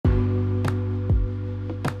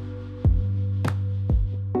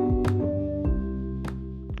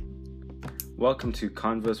Welcome to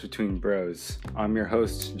Convos Between Bros. I'm your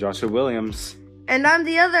host, Joshua Williams. And I'm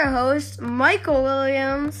the other host, Michael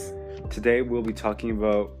Williams. Today we'll be talking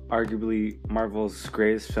about arguably Marvel's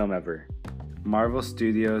greatest film ever, Marvel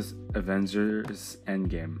Studios' Avengers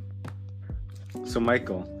Endgame. So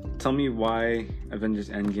Michael, tell me why Avengers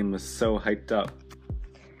Endgame was so hyped up.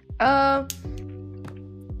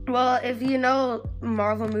 Well, if you know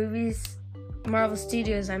Marvel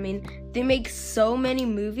Studios, they make so many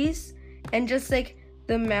movies, and just like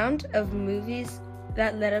the amount of movies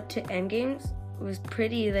that led up to Endgames was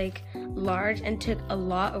pretty large and took a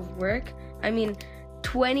lot of work.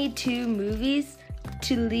 22 movies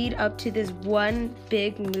to lead up to this one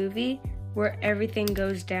big movie where everything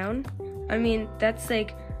goes down. That's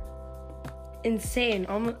insane.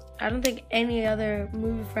 I don't think any other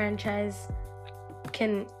movie franchise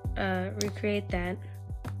can recreate that.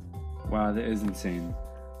 Wow, that is insane.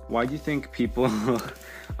 Why do you think people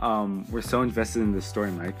were so invested in this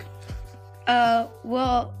story, Mike?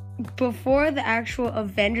 Well, before the actual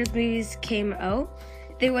Avengers movies came out,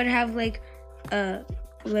 they would have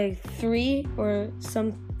three or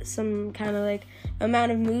some kind of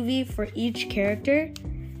amount of movie for each character.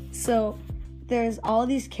 So there's all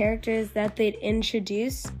these characters that they'd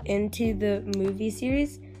introduce into the movie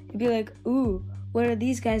series. It'd be like, ooh, what are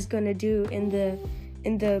these guys gonna do in the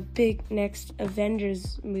big next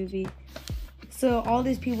Avengers movie? So all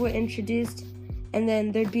these people were introduced, and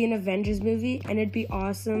then there'd be an Avengers movie, and it'd be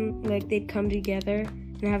awesome. They'd come together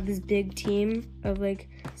and have this big team of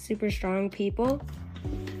super strong people.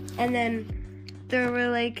 And then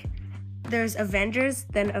there's Avengers,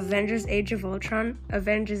 then Avengers Age of Ultron,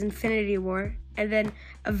 Avengers Infinity War, and then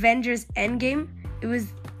Avengers Endgame. It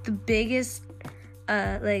was the biggest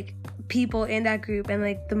people in that group,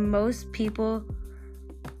 and the most people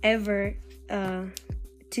ever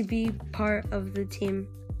to be part of the team.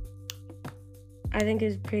 I think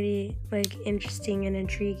it's pretty interesting and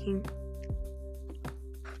intriguing.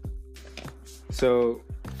 So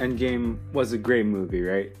Endgame was a great movie,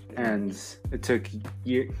 right? And it took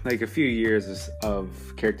a few years of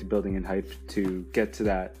character building and hype to get to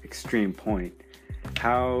that extreme point.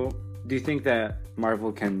 How do you think that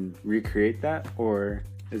Marvel can recreate that, or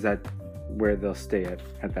is that where they'll stay at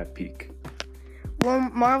that peak? Well,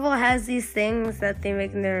 Marvel has these things that they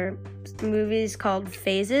make in their movies called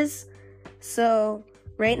phases. So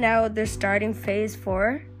right now they're starting phase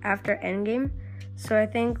 4 after Endgame. So I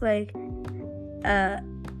think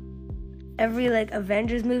every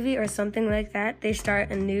Avengers movie or something like that, they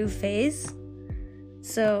start a new phase.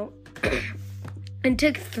 So it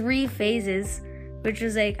took 3 phases, which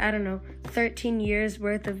was 13 years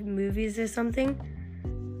worth of movies or something.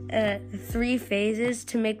 3 phases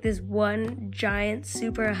to make this one giant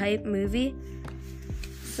super hype movie.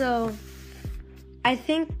 So I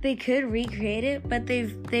think they could recreate it, but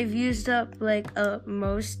they've used up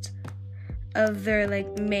most of their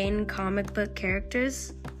main comic book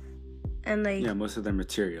characters, and most of their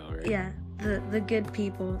material, right? Yeah, the good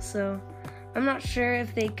people. So I'm not sure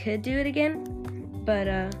if they could do it again, but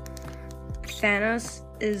Thanos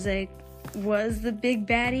was the big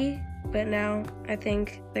baddie, but now I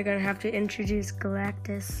think they're gonna have to introduce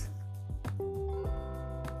Galactus.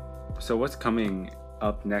 So what's coming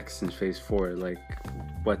up next in phase 4?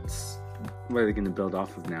 What are they gonna build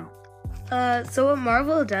off of now? So what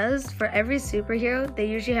Marvel does for every superhero, they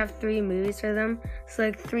usually have 3 movies for them.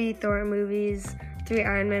 So 3 Thor movies, 3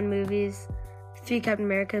 Iron Man movies, 3 Captain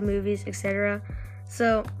America movies, etc.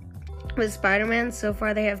 So with Spider-Man, so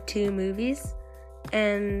far they have 2 movies,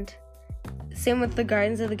 and same with the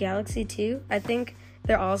Guardians of the Galaxy too. I think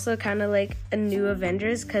they're also kind of a new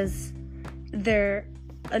Avengers, because they're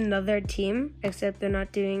another team, except they're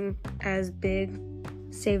not doing as big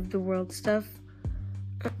save the world stuff,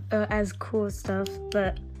 as cool stuff,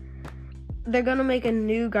 but they're gonna make a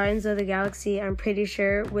new Guardians of the Galaxy, I'm pretty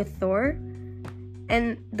sure, with Thor.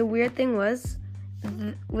 And the weird thing was,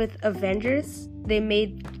 with Avengers, they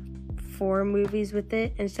made 4 movies with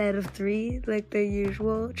it instead of 3, the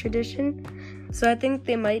usual tradition. So I think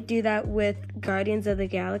they might do that with Guardians of the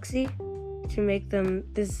Galaxy to make them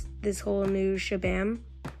this whole new shabam.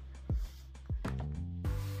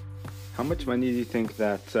 How much money do you think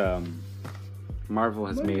that Marvel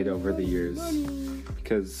has made over the years?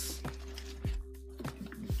 Because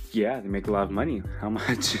they make a lot of money. How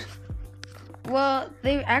much? Well,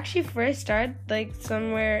 they actually first started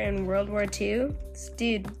somewhere in World War II. This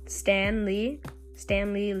dude, Stan Lee,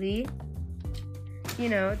 the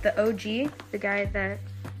OG, the guy that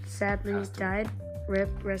sadly died.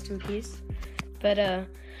 Rest in peace. But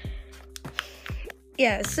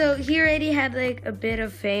Yeah, so he already had like a bit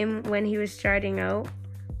of fame when he was starting out,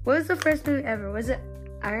 What was the first movie ever? Was it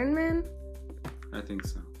Iron Man? I think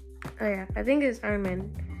so. Oh yeah, I think it's Iron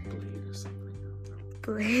Man. Blade or something.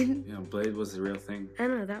 Blade? Yeah, Blade was the real thing. I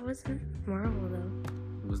don't know, that wasn't Marvel though.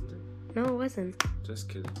 Wasn't it? No, it wasn't. Just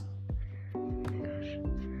kidding. Oh my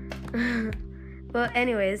gosh. Well,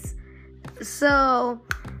 anyways, so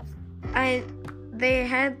they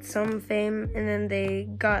had some fame and then they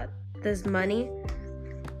got this money.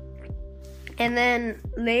 And then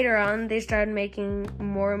later on they started making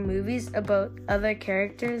more movies about other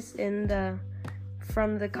characters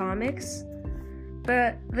from the comics.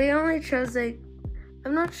 But they only chose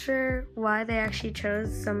I'm not sure why they actually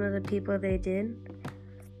chose some of the people they did.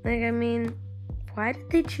 Like, I mean, why did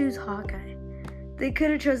they choose Hawkeye? They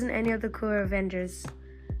could have chosen any of the cooler Avengers.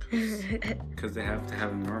 Because they have to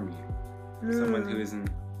have a normie. Someone who isn't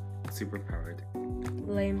super powered.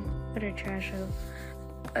 Lame. What a trash show.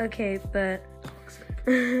 Okay, but...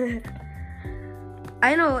 Toxic.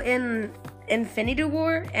 I know in Infinity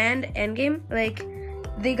War and Endgame, like,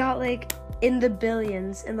 they got, like, in the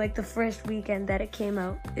billions in, like, the first weekend that it came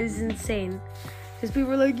out. It was insane. Because people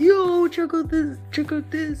were like, yo, check out this.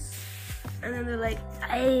 And then they're like,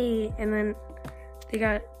 hey. And then they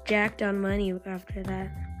got jacked on money after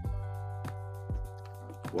that.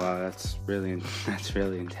 Wow, that's really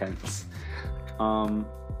intense.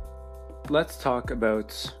 Let's talk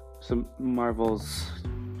about some Marvel's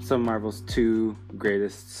two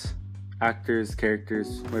greatest actors,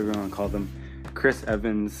 characters, whatever you want to call them. Chris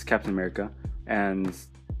Evans, Captain America, and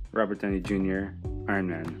Robert Downey Jr., Iron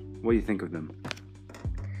Man. What do you think of them?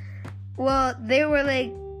 Well, they were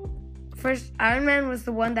like, first, Iron Man was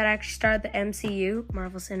the one that actually started the MCU,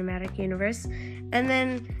 Marvel Cinematic Universe. And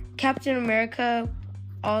then Captain America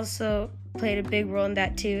also played a big role in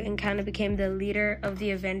that too and kind of became the leader of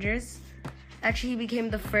the Avengers. Actually, he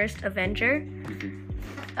became the first Avenger.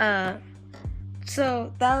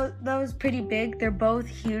 So that was pretty big. They're both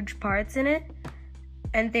huge parts in it.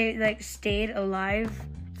 And they like stayed alive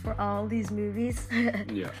for all these movies.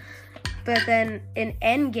 Yeah. But then in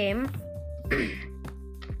Endgame,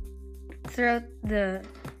 throughout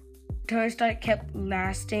Tony Stark kept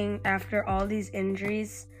lasting after all these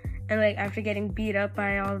injuries and like after getting beat up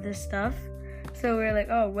by all this stuff. So we were like,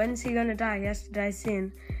 oh, when's he gonna die? He has to die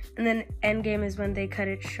soon. And then Endgame is when they cut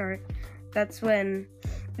it short. That's when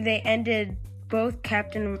they ended both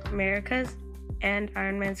Captain America's and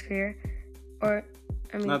Iron Man's career. Or,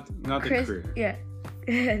 I mean, not Chris, the career. Yeah.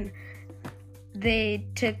 They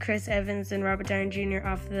took Chris Evans and Robert Downey Jr.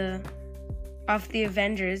 off the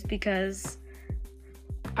Avengers because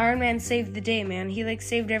Iron Man saved the day, man. He like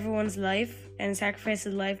saved everyone's life and sacrificed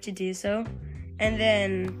his life to do so. And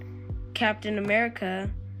then Captain America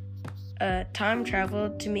time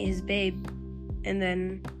traveled to meet his babe, and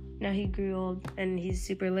then now he grew old and he's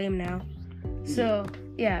super lame now. So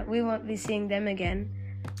yeah, we won't be seeing them again.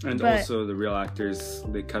 And also the real actors,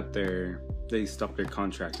 they stopped their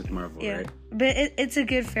contract with Marvel, yeah, right? But it's a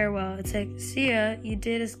good farewell. It's like, see ya, you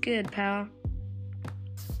did us good, pal.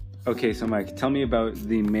 Okay, so Mike, tell me about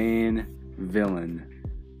the main villain,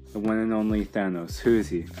 the one and only Thanos. Who is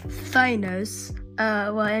he? Thanos.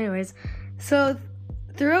 Well, anyways, so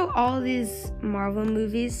throughout all these Marvel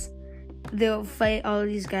movies, they'll fight all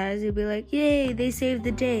these guys. They'll be like, yay, they saved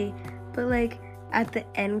the day. But like at the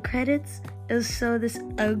end credits, it'll show this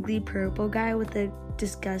ugly purple guy with a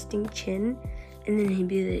disgusting chin, and then he'd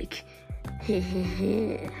be like,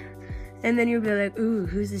 and then you'll be like, ooh,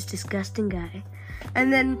 who's this disgusting guy?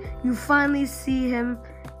 And then you finally see him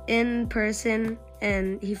in person,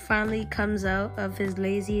 and he finally comes out of his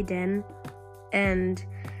lazy den. And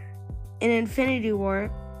in Infinity War,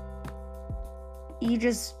 he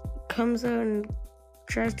just comes out and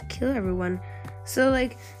tries to kill everyone. So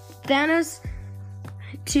like Thanos,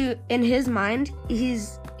 in his mind,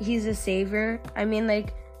 he's a savior. I mean,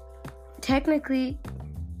 like, technically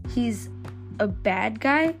he's a bad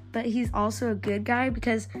guy, but he's also a good guy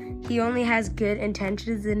because he only has good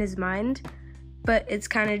intentions in his mind, but it's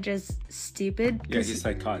kind of just stupid. Yeah, he's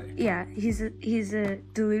psychotic. Yeah, he's a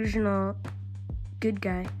delusional good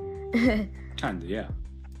guy. Kinda, yeah.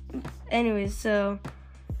 Anyways, so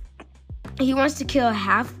he wants to kill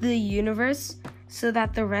half the universe so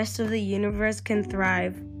that the rest of the universe can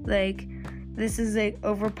thrive. Like, this is like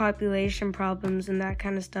overpopulation problems and that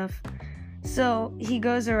kind of stuff. So he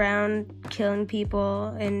goes around killing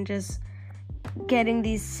people and just getting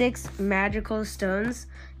these 6 magical stones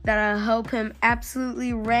that'll help him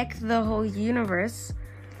absolutely wreck the whole universe.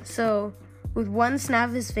 So with one snap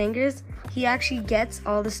of his fingers, he actually gets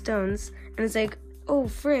all the stones, and it's like, oh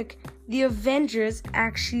frick, the Avengers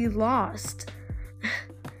actually lost.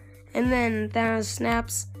 And then Thanos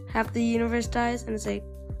snaps, half the universe dies, and it's like,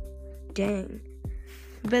 dang.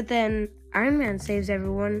 But then Iron Man saves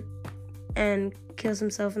everyone and kills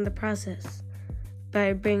himself in the process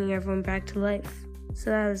by bringing everyone back to life.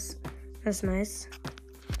 So that's nice.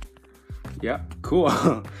 Yeah, cool.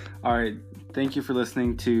 All right. Thank you for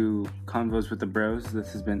listening to Convos with the Bros.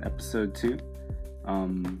 This has been episode 2.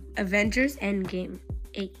 Avengers Endgame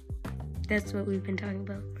 8. That's what we've been talking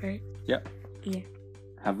about, right? Yep. Yeah.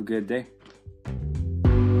 Have a good day.